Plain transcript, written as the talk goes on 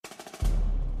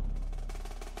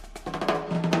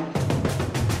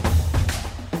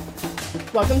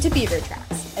Welcome to Beaver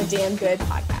Tracks, a damn good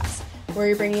podcast, where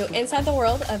we bring you inside the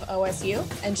world of OSU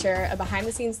and share a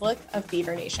behind-the-scenes look of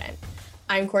Beaver Nation.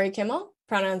 I'm Corey Kimmel,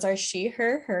 pronouns are she,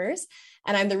 her, hers,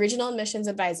 and I'm the Regional Admissions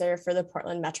Advisor for the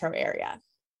Portland metro area.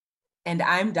 And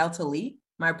I'm Delta Lee.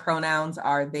 My pronouns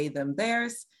are they, them,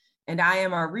 theirs, and I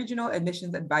am our Regional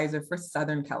Admissions Advisor for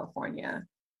Southern California.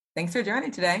 Thanks for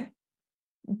joining today.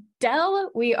 Del,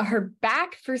 we are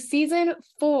back for season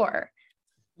 4.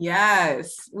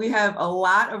 Yes, we have a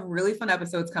lot of really fun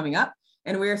episodes coming up,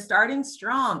 and we are starting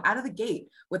strong out of the gate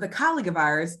with a colleague of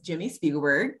ours, Jimmy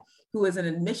Spiegelberg, who is an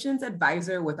admissions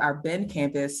advisor with our Bend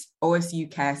campus, OSU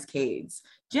Cascades.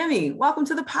 Jimmy, welcome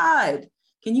to the pod.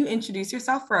 Can you introduce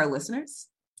yourself for our listeners?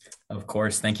 Of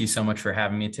course. Thank you so much for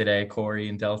having me today, Corey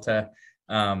and Delta.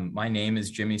 My name is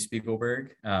Jimmy Spiegelberg.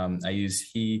 I use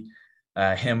he,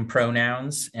 him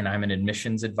pronouns, and I'm an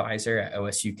admissions advisor at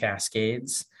OSU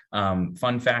Cascades.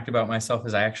 Fun fact about myself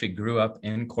is I actually grew up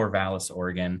in Corvallis,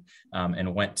 Oregon,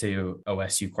 and went to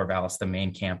OSU Corvallis, the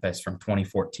main campus, from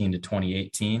 2014 to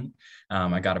 2018.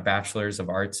 I got a bachelor's of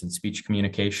arts in speech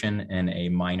communication and a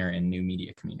minor in new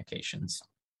media communications.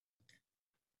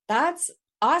 That's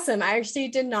awesome. I actually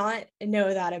did not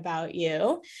know that about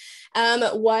you.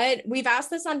 What we've asked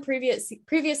this on previous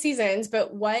seasons,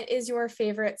 but what is your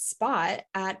favorite spot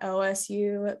at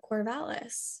OSU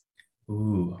Corvallis?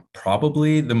 Ooh,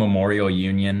 probably the Memorial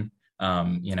Union.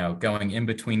 Going in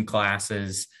between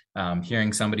classes,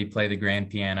 hearing somebody play the grand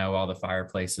piano while the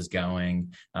fireplace is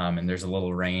going, and there's a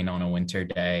little rain on a winter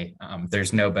day.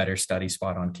 There's no better study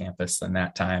spot on campus than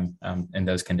that time in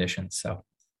those conditions. So.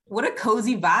 What a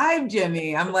cozy vibe,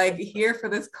 Jimmy. I'm like here for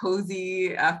this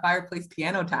cozy fireplace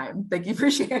piano time. Thank you for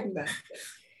sharing that.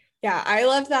 Yeah, I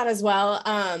love that as well.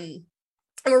 And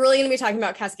we're really going to be talking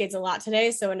about Cascades a lot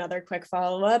today. So another quick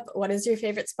follow-up. What is your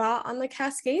favorite spot on the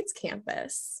Cascades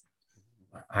campus?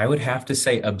 I would have to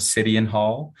say Obsidian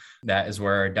Hall. That is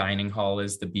where our dining hall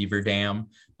is, the Beaver Dam.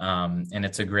 And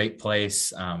it's a great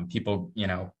place. People,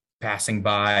 passing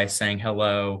by, saying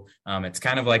hello. It's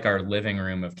kind of like our living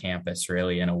room of campus,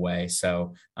 really, in a way.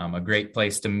 So a great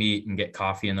place to meet and get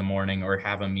coffee in the morning or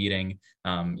have a meeting,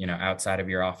 outside of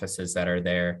your offices that are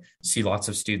there. See lots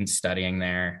of students studying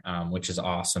there, which is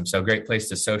awesome. So great place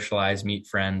to socialize, meet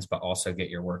friends, but also get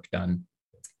your work done.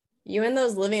 You in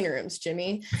those living rooms,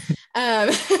 Jimmy.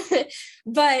 But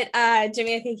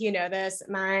Jimmy, I think you know this.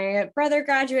 My brother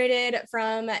graduated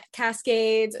from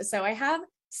Cascades, so I have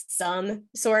some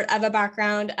sort of a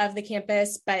background of the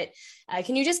campus, but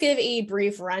can you just give a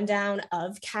brief rundown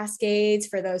of Cascades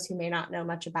for those who may not know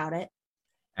much about it?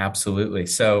 Absolutely.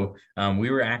 So we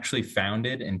were actually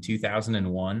founded in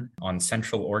 2001 on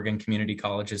Central Oregon Community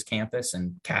College's campus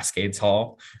in Cascades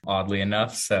Hall, oddly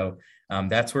enough. So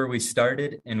that's where we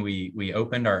started, and we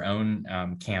opened our own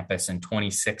campus in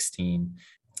 2016.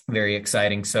 Very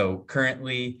exciting. So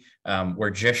currently we're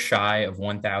just shy of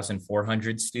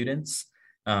 1,400 students.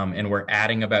 And we're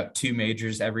adding about 2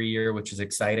 majors every year, which is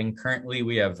exciting. Currently,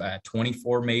 we have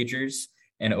 24 majors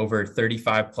and over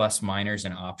 35 plus minors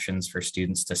and options for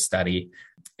students to study.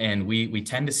 And we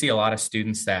tend to see a lot of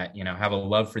students that, have a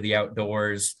love for the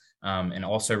outdoors and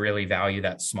also really value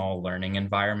that small learning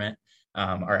environment.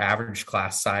 Our average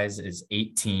class size is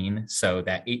 18. So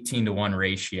that 18-to-1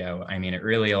 ratio, it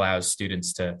really allows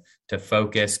students to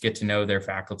focus, get to know their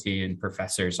faculty and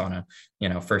professors on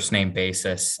a, first name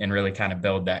basis, and really kind of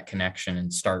build that connection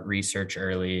and start research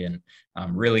early and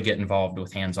really get involved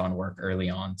with hands-on work early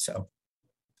on. So.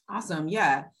 Awesome.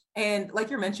 Yeah. And like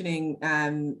you're mentioning,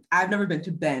 I've never been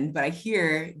to Bend, but I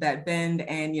hear that Bend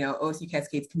and, OSU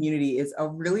Cascades community is a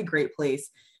really great place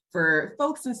for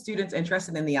folks and students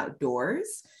interested in the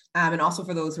outdoors, and also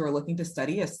for those who are looking to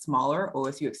study a smaller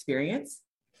OSU experience.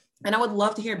 And I would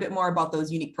love to hear a bit more about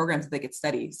those unique programs that they could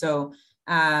study. So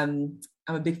I'm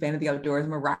a big fan of the outdoors.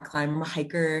 I'm a rock climber, I'm a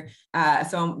hiker.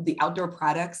 So the outdoor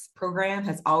products program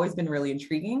has always been really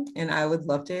intriguing, and I would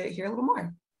love to hear a little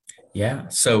more. Yeah,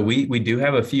 so we do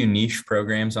have a few niche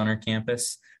programs on our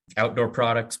campus. Outdoor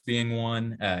products being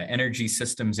one. Energy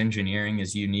systems engineering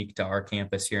is unique to our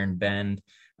campus here in Bend.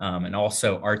 And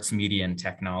also arts, media, and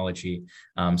technology.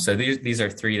 So these are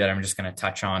 3 that I'm just going to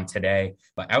touch on today.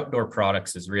 But outdoor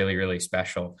products is really, really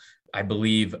special. I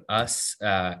believe us,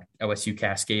 OSU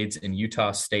Cascades and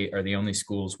Utah State are the only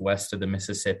schools west of the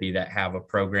Mississippi that have a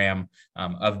program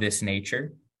of this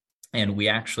nature. And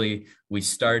we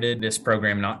started this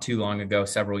program not too long ago,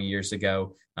 several years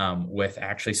ago, with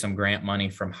actually some grant money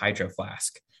from Hydro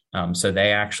Flask. So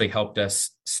they actually helped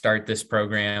us start this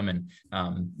program,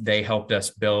 and they helped us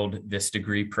build this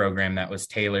degree program that was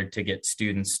tailored to get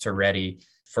students to ready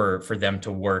for them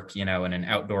to work, in an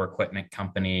outdoor equipment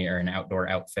company or an outdoor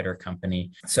outfitter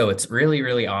company. So it's really,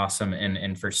 really awesome.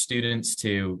 And for students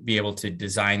to be able to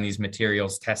design these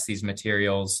materials, test these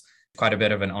materials, quite a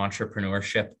bit of an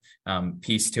entrepreneurship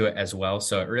piece to it as well.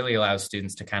 So it really allows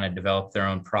students to kind of develop their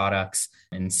own products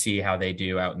and see how they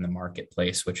do out in the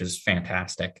marketplace, which is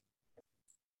fantastic.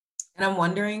 And I'm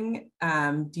wondering,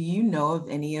 do you know of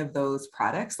any of those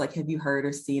products? Like, have you heard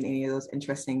or seen any of those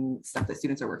interesting stuff that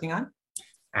students are working on?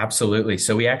 Absolutely.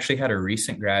 So we actually had a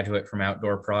recent graduate from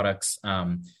Outdoor Products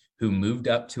who moved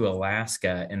up to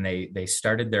Alaska, and they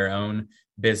started their own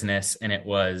business, and it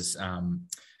was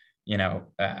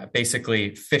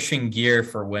basically fishing gear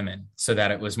for women so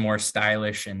that it was more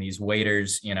stylish and these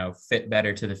waders, fit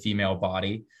better to the female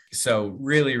body. So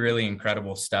really, really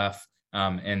incredible stuff.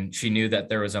 And she knew that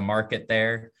there was a market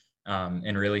there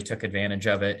and really took advantage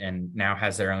of it, and now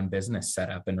has their own business set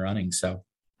up and running. So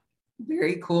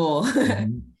very cool.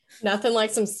 Nothing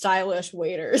like some stylish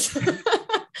waiters.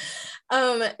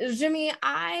 Jimmy,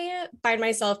 I find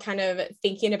myself kind of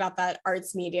thinking about that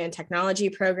arts, media, and technology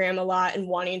program a lot and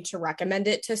wanting to recommend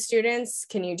it to students.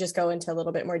 Can you just go into a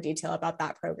little bit more detail about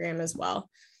that program as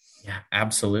well? Yeah,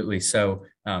 absolutely. So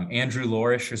Andrew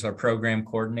Lorish is our program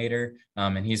coordinator,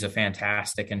 and he's a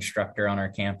fantastic instructor on our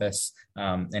campus.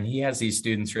 And he has these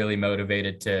students really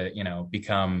motivated to,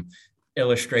 become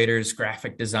illustrators,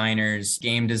 graphic designers,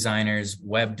 game designers,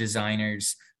 web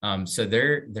designers. So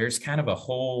there's kind of a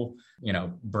whole,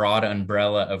 broad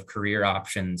umbrella of career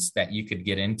options that you could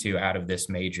get into out of this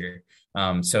major.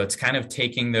 So it's kind of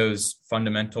taking those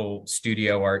fundamental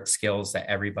studio art skills that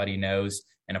everybody knows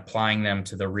and applying them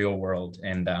to the real world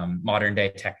and modern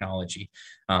day technology.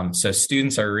 So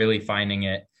students are really finding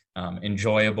it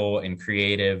enjoyable and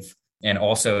creative. And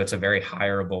also it's a very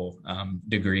hireable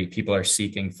degree. People are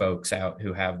seeking folks out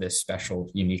who have this special,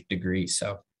 unique degree.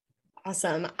 So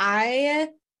awesome.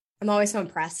 I'm always so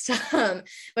impressed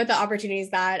with the opportunities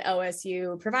that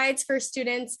OSU provides for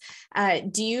students.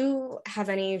 Do you have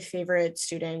any favorite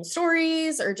student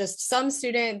stories, or just some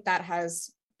student that has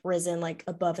risen like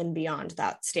above and beyond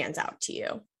that stands out to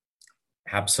you?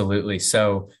 Absolutely.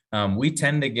 So we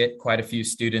tend to get quite a few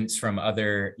students from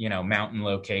other, mountain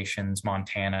locations,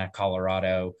 Montana,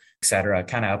 Colorado, et cetera,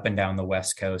 kind of up and down the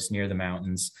West Coast near the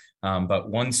mountains. But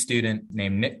one student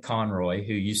named Nick Conroy,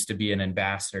 who used to be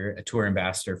a tour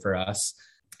ambassador for us,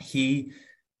 he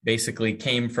basically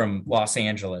came from Los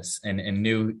Angeles and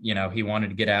knew, he wanted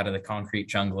to get out of the concrete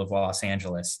jungle of Los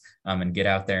Angeles and get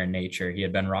out there in nature. He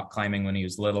had been rock climbing when he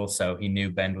was little, so he knew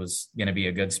Bend was going to be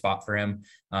a good spot for him.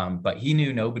 But he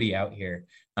knew nobody out here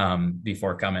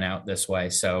before coming out this way.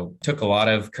 So took a lot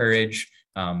of courage,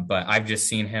 but I've just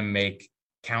seen him make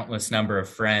countless number of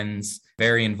friends,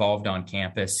 very involved on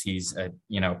campus. He's a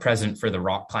president for the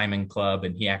rock climbing club,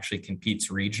 and he actually competes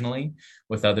regionally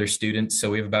with other students. So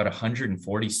we have about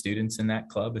 140 students in that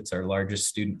club. It's our largest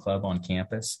student club on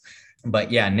campus.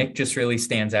 But yeah, Nick just really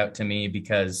stands out to me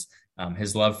because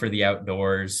his love for the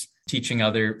outdoors, teaching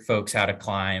other folks how to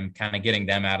climb, kind of getting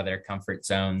them out of their comfort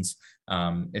zones.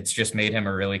 It's just made him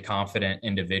a really confident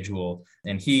individual.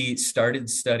 And he started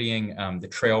studying the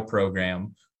trail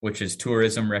program, which is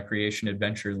tourism, recreation,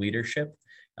 adventure, leadership.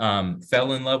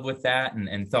 Fell in love with that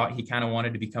and thought he kind of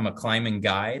wanted to become a climbing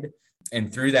guide.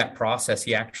 And through that process,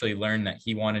 he actually learned that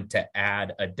he wanted to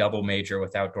add a double major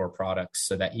with outdoor products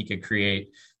so that he could create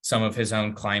some of his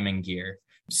own climbing gear.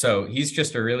 So he's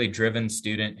just a really driven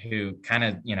student who kind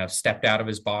of, stepped out of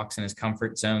his box and his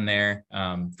comfort zone there,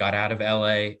 got out of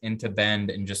LA into Bend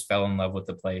and just fell in love with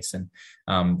the place.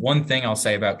 And one thing I'll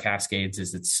say about Cascades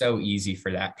is it's so easy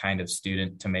for that kind of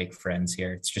student to make friends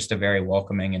here. It's just a very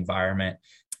welcoming environment,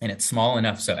 and it's small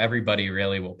enough so everybody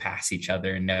really will pass each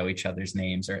other and know each other's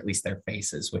names, or at least their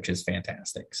faces, which is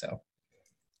fantastic. So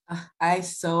I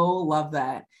so love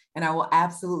that. And I will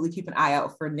absolutely keep an eye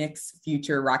out for Nick's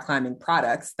future rock climbing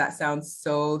products. That sounds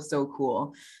so, so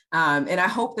cool. And I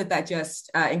hope that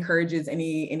just encourages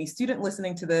any student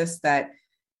listening to this that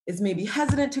is maybe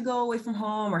hesitant to go away from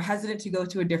home or hesitant to go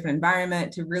to a different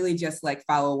environment to really just like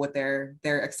follow what their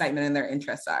excitement and their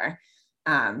interests are.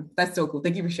 That's so cool.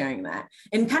 Thank you for sharing that.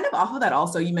 And kind of off of that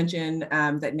also, you mentioned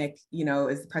that Nick,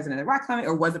 is the president of rock climbing,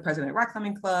 or was the president of rock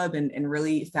climbing club, and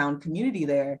really found community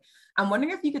there. I'm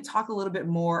wondering if you could talk a little bit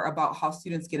more about how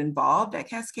students get involved at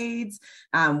Cascades.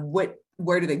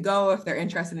 Where do they go if they're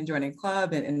interested in joining a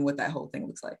club, and what that whole thing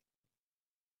looks like?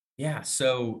 Yeah,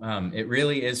 so it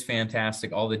really is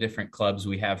fantastic. All the different clubs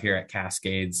we have here at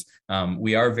Cascades.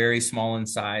 We are very small in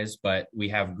size, but we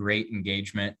have great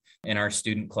engagement in our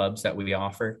student clubs that we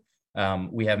offer.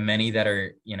 We have many that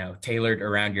are, tailored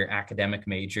around your academic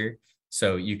major.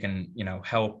 So you can,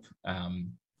 help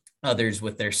others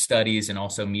with their studies and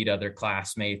also meet other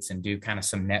classmates and do kind of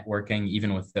some networking,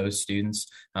 even with those students,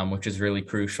 which is really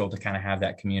crucial to kind of have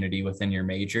that community within your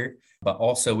major. But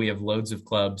also, we have loads of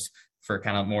clubs for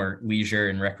kind of more leisure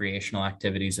and recreational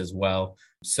activities as well.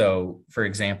 So, for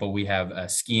example, we have a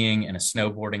skiing and a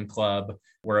snowboarding club.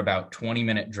 We're about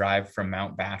 20-minute drive from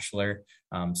Mount Bachelor.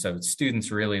 So students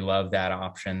really love that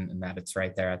option and that it's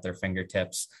right there at their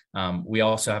fingertips. We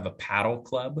also have a paddle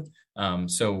club.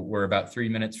 So we're about 3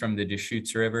 minutes from the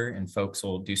Deschutes River, and folks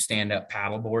will do stand-up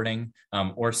paddle boarding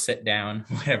or sit down,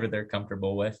 whatever they're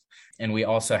comfortable with. And we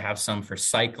also have some for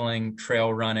cycling,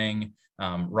 trail running,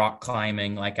 rock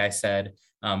climbing, like I said.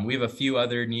 We have a few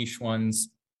other niche ones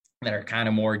that are kind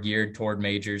of more geared toward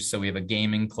majors. So we have a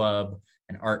gaming club,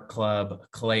 an art club, a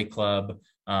clay club.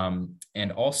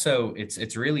 And also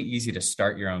it's really easy to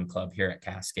start your own club here at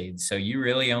Cascades. So you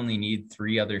really only need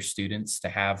 3 other students to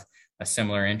have a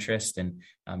similar interest, and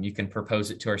you can propose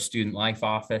it to our student life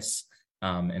office,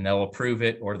 and they'll approve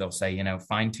it, or they'll say,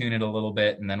 fine tune it a little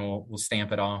bit, and then we'll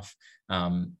stamp it off.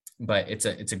 But it's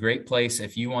a great place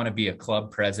if you want to be a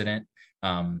club president.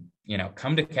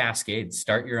 Come to Cascades,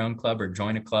 start your own club or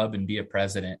join a club and be a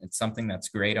president. It's something that's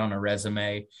great on a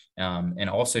resume, and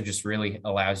also just really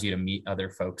allows you to meet other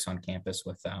folks on campus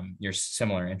with your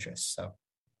similar interests. So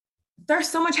there's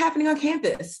so much happening on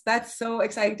campus. That's so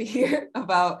exciting to hear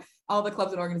about all the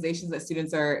clubs and organizations that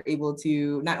students are able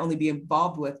to not only be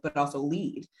involved with, but also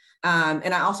lead.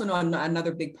 And I also know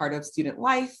another big part of student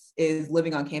life is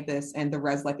living on campus and the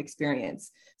res life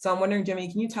experience. So I'm wondering, Jimmy,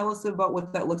 can you tell us about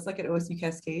what that looks like at OSU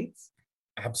Cascades?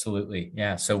 Absolutely.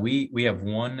 Yeah. So we have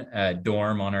one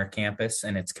dorm on our campus,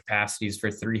 and its capacities for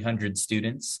 300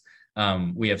 students.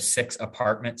 We have 6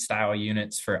 apartment style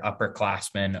units for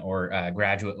upperclassmen or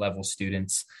graduate level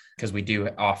students, because we do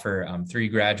offer 3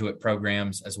 graduate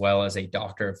programs as well as a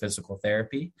doctor of physical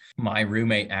therapy. My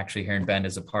roommate actually here in Bend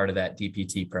is a part of that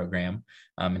DPT program,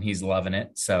 and he's loving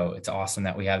it. So it's awesome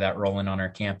that we have that rolling on our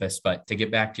campus. But to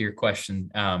get back to your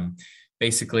question,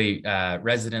 basically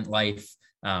resident life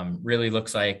really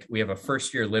looks like we have a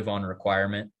first year live on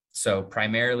requirement. So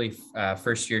primarily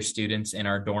first year students in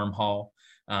our dorm hall.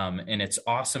 And it's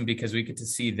awesome because we get to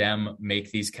see them make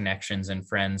these connections and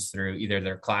friends through either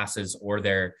their classes or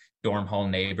their dorm hall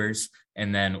neighbors.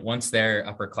 And then once they're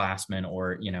upperclassmen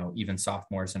or, even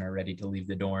sophomores and are ready to leave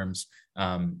the dorms,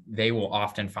 they will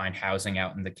often find housing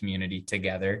out in the community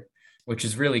together, which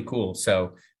is really cool.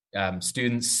 So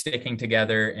students sticking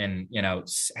together and,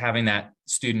 having that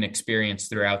student experience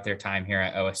throughout their time here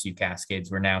at OSU Cascades,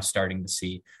 we're now starting to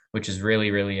see, which is really,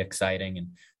 really exciting. And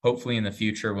hopefully in the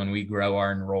future, when we grow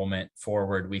our enrollment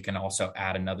forward, we can also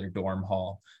add another dorm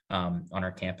hall on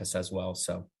our campus as well.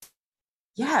 So.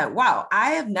 Yeah, wow.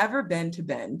 I have never been to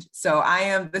Bend. So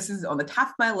this is on the top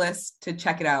of my list to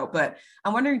check it out. But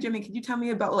I'm wondering, Jimmy, could you tell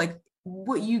me about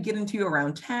what you get into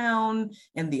around town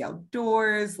and the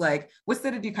outdoors? What's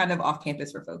there to do kind of off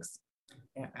campus for folks?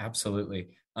 Yeah,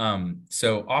 absolutely.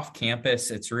 So off campus,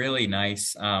 it's really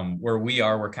nice. Where we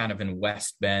are, we're kind of in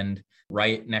West Bend,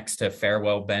 right next to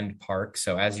Farewell Bend Park.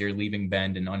 So as you're leaving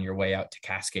Bend and on your way out to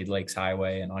Cascade Lakes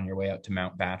Highway and on your way out to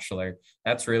Mount Bachelor,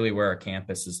 that's really where our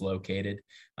campus is located.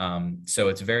 So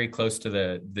it's very close to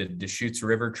the Deschutes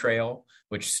River Trail,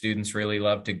 which students really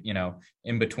love to,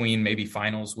 in between maybe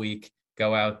finals week,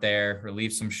 go out there,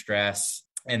 relieve some stress,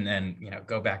 and then,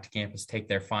 go back to campus, take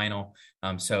their final.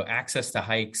 So access to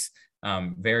hikes,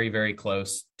 very, very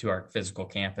close to our physical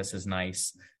campus is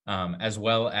nice, as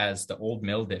well as the Old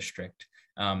Mill District.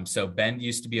 So Bend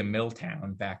used to be a mill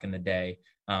town back in the day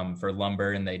for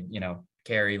lumber, and they'd,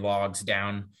 carry logs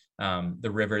down the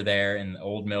river there. In the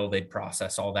old mill, they'd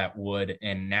process all that wood.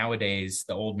 And nowadays,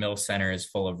 the Old Mill Center is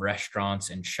full of restaurants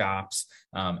and shops.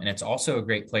 And it's also a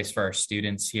great place for our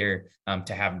students here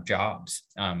to have jobs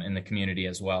in the community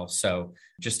as well. So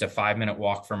just a 5-minute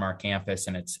walk from our campus,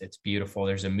 and it's beautiful.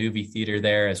 There's a movie theater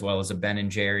there, as well as a Ben and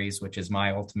Jerry's, which is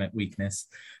my ultimate weakness.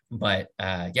 But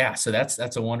so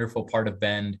that's a wonderful part of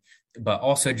Bend. But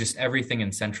also just everything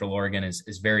in Central Oregon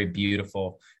is very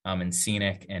beautiful and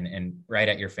scenic and right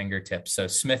at your fingertips. So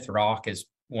Smith Rock is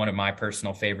one of my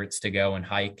personal favorites to go and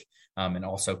hike and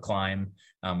also climb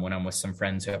when I'm with some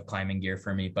friends who have climbing gear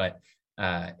for me. But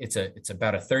it's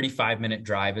about a 35-minute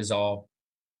drive is all,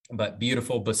 but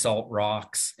beautiful basalt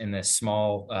rocks in this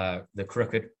small, the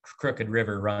Crooked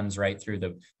River runs right through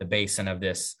the basin of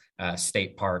this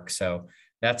state park. So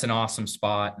that's an awesome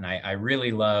spot. And I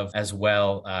really love as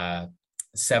well,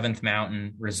 Seventh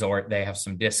Mountain Resort. They have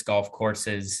some disc golf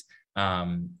courses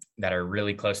that are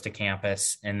really close to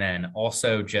campus. And then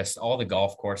also just all the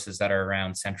golf courses that are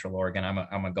around Central Oregon.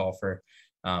 I'm a golfer.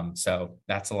 So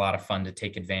that's a lot of fun to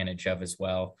take advantage of as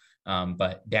well.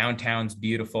 But downtown's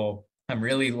beautiful. I'm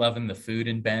really loving the food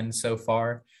in Bend so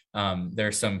far.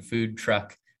 There's some food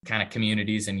truck kind of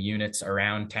communities and units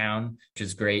around town, which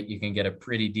is great. You can get a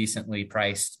pretty decently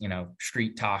priced,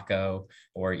 street taco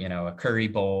or, a curry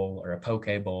bowl or a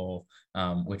poke bowl,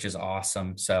 which is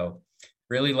awesome. So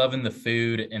really loving the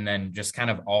food, and then just kind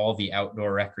of all the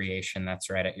outdoor recreation that's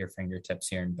right at your fingertips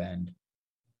here in Bend.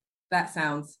 That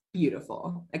sounds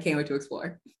beautiful. I can't wait to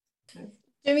explore.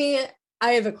 Jimmy,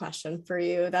 I have a question for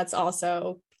you that's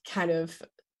also kind of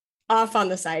off on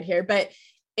the side here, but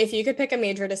if you could pick a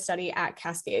major to study at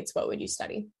Cascades, what would you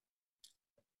study?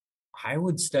 I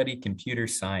would study computer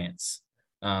science.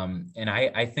 And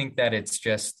I think that it's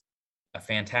just a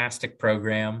fantastic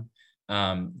program.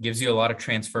 Gives you a lot of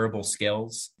transferable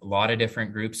skills. A lot of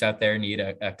different groups out there need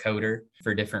a coder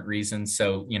for different reasons.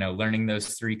 So, learning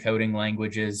those 3 coding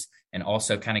languages and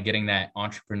also kind of getting that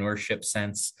entrepreneurship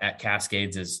sense at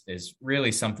Cascades is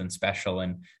really something special.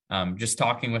 And just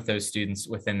talking with those students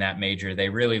within that major, they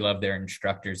really love their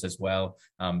instructors as well.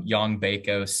 Young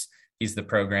Bakos, he's the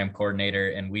program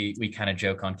coordinator, and we kind of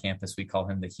joke on campus. We call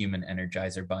him the human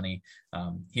energizer bunny.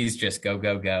 He's just go,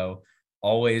 go, go.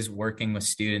 Always working with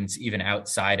students, even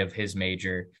outside of his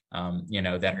major,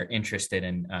 that are interested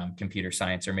in computer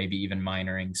science or maybe even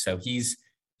minoring. So he's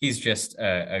just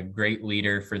a great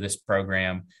leader for this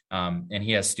program, and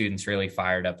he has students really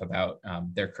fired up about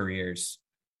their careers.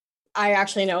 I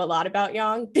actually know a lot about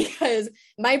Young because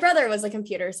my brother was a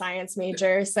computer science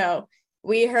major. So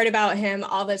we heard about him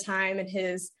all the time in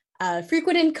his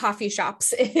frequented coffee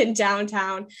shops in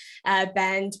downtown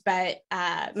Bend. But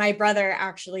my brother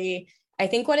actually, I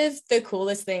think one of the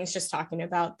coolest things, just talking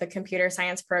about the computer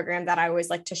science program that I always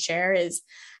like to share, is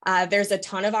there's a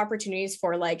ton of opportunities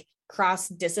for like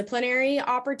cross-disciplinary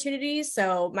opportunities.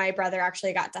 So my brother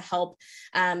actually got to help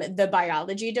the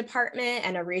biology department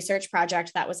and a research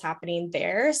project that was happening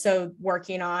there. So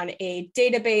working on a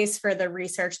database for the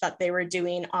research that they were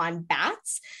doing on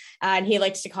bats. And he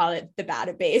likes to call it the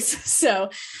Batabase. So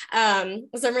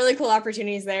some really cool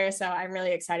opportunities there. So I'm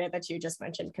really excited that you just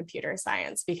mentioned computer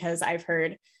science, because I've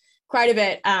heard quite a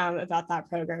bit about that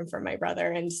program from my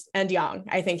brother and Young.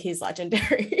 I think he's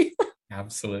legendary.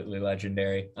 Absolutely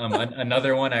legendary.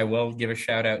 Another one I will give a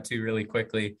shout out to really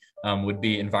quickly would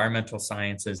be environmental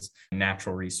sciences and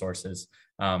natural resources.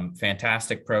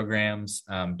 Fantastic programs.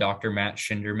 Dr. Matt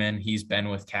Schinderman, he's been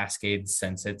with Cascades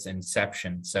since its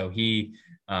inception. So he,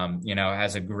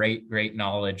 has a great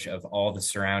knowledge of all the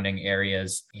surrounding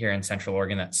areas here in Central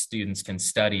Oregon that students can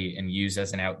study and use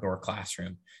as an outdoor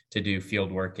classroom to do field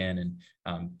work in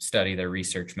and study their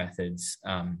research methods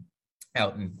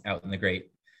out in the great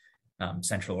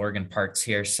Central Oregon parts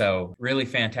here. So really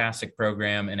fantastic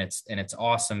program. And it's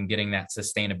awesome getting that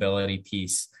sustainability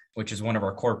piece, which is one of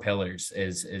our core pillars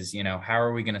is, how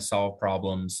are we going to solve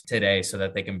problems today so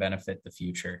that they can benefit the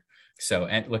future? So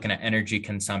looking at energy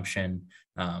consumption,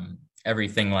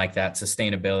 everything like that,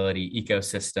 sustainability,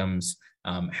 ecosystems,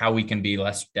 how we can be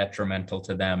less detrimental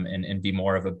to them and be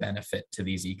more of a benefit to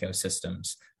these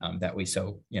ecosystems that we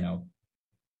so,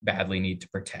 badly need to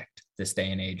protect this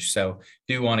day and age. So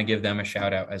do want to give them a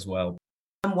shout out as well.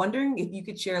 I'm wondering if you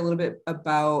could share a little bit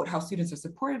about how students are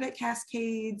supported at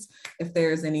Cascades, if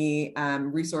there's any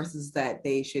resources that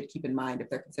they should keep in mind if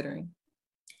they're considering.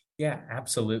 Yeah,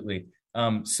 absolutely.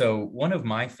 So one of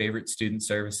my favorite student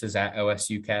services at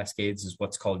OSU Cascades is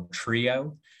what's called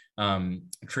TRIO.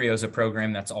 TRIO is a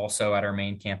program that's also at our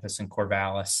main campus in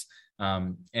Corvallis.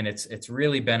 And it's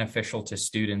really beneficial to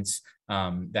students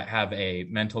that have a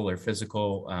mental or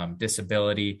physical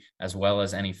disability, as well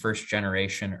as any first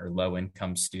generation or low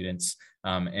income students.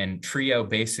 And TRIO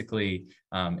basically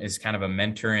is kind of a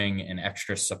mentoring and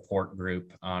extra support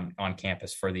group on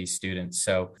campus for these students.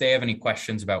 So if they have any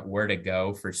questions about where to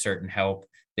go for certain help,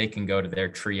 they can go to their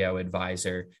TRIO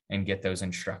advisor and get those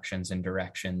instructions and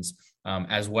directions,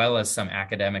 as well as some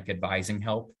academic advising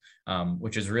help,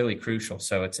 which is really crucial.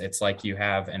 So it's like you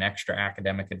have an extra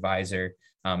academic advisor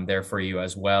there for you,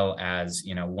 as well as,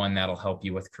 one that'll help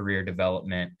you with career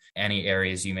development, any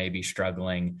areas you may be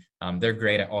struggling. They're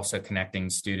great at also connecting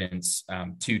students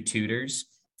to tutors.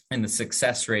 And the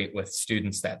success rate with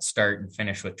students that start and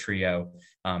finish with TRIO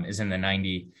is in the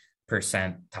 90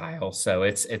 percentile. So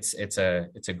it's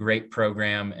a great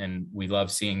program, and we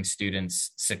love seeing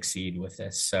students succeed with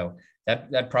this. So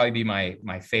that'd probably be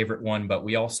my favorite one. But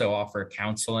we also offer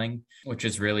counseling, which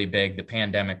is really big. The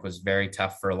pandemic was very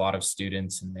tough for a lot of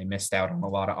students, and they missed out on a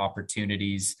lot of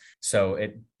opportunities. So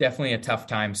it definitely a tough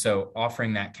time. So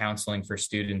offering that counseling for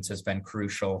students has been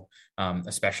crucial,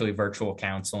 especially virtual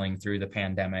counseling through the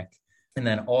pandemic. And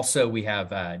then also we have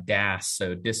DAS,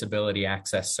 so Disability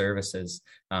Access Services,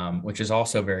 which is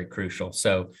also very crucial.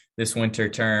 So this winter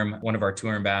term, one of our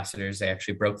tour ambassadors, they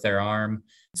actually broke their arm.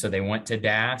 So they went to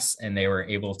DAS and they were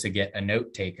able to get a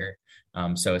note taker.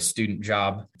 So a student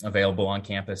job available on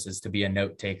campus is to be a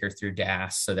note taker through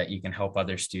DAS so that you can help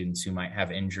other students who might have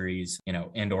injuries,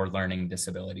 and or learning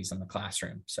disabilities in the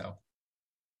classroom. So.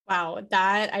 Wow,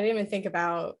 that I didn't even think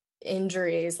about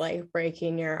injuries like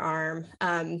breaking your arm.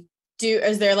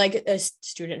 Is there like a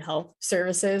student health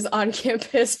services on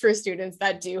campus for students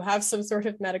that do have some sort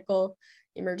of medical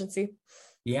emergency?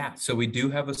 Yeah, so we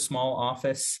do have a small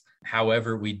office.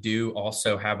 However, we do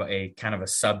also have a kind of a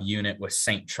subunit with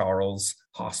St. Charles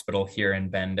Hospital here in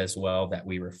Bend as well that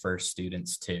we refer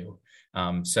students to.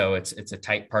 So it's a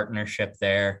tight partnership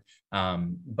there.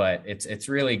 But it's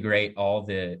really great. All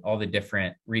the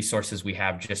different resources we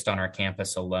have just on our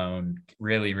campus alone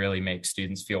really make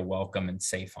students feel welcome and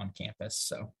safe on campus.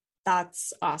 So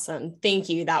that's awesome. Thank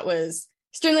you. That was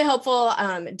extremely helpful.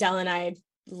 Dell and I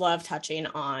love touching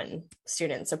on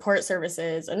student support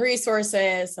services and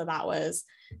resources. So that was,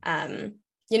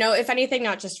 if anything,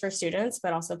 not just for students,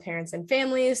 but also parents and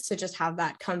families to just have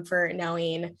that comfort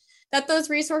knowing that those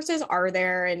resources are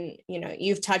there. And,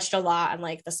 you've touched a lot on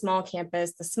like the small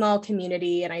campus, the small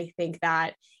community. And I think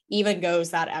that even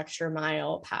goes that extra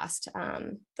mile past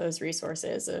those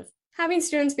resources of having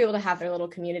students be able to have their little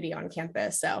community on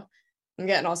campus. So I'm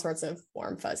getting all sorts of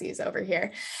warm fuzzies over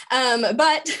here.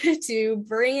 But to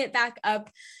bring it back up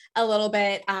a little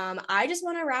bit, I just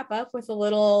want to wrap up with a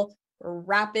little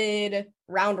rapid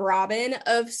round robin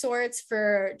of sorts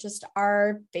for just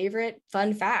our favorite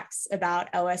fun facts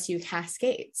about OSU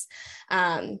Cascades.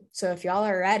 So if y'all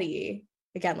are ready,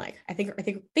 again, I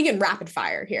think in rapid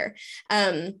fire here.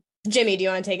 Jimmy, do you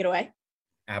want to take it away?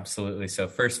 Absolutely. So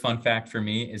first fun fact for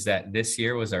me is that this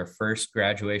year was our first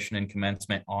graduation and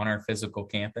commencement on our physical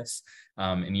campus.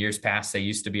 In years past, they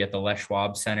used to be at the Les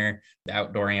Schwab Center, the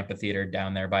outdoor amphitheater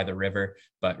down there by the river,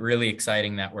 but really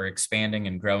exciting that we're expanding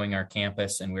and growing our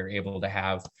campus and we're able to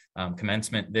have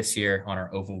commencement this year on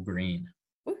our oval green.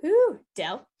 Woohoo!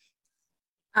 Dell?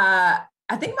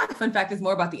 I think my fun fact is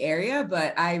more about the area,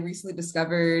 but I recently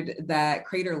discovered that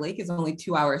Crater Lake is only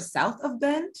 2 hours south of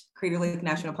Bend, Crater Lake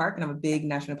National Park, and I'm a big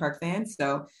National Park fan.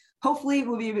 So hopefully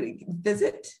we'll be able to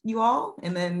visit you all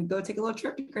and then go take a little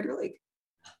trip to Crater Lake.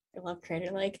 I love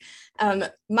Crater Lake.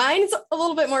 Mine's a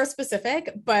little bit more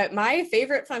specific, but my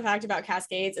favorite fun fact about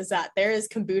Cascades is that there is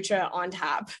kombucha on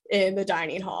tap in the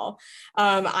dining hall.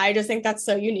 I just think that's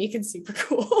so unique and super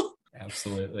cool.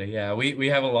 Absolutely. Yeah, we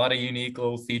have a lot of unique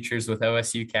little features with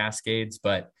OSU Cascades,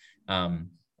 but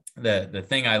the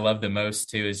thing I love the most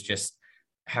too is just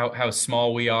how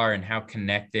small we are and how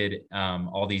connected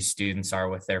all these students are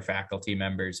with their faculty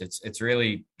members. It's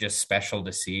really just special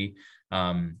to see.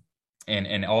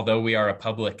 And although we are a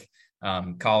public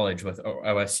college with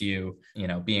OSU,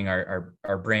 being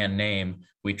our brand name,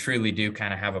 we truly do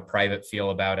kind of have a private feel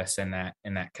about us in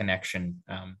that connection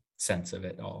sense of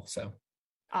it all. So.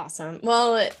 Awesome.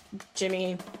 Well,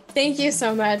 Jimmy, thank you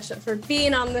so much for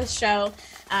being on this show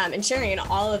and sharing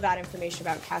all of that information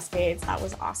about Cascades. That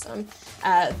was awesome.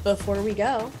 Before we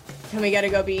go, can we get a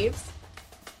Go Beavs?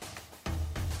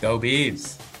 Go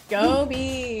Beavs. Go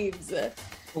Beavs.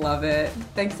 Love it.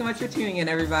 Thanks so much for tuning in,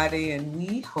 everybody. And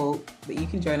we hope that you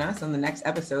can join us on the next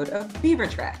episode of Beaver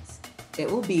Tracks.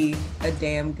 It will be a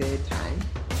damn good time.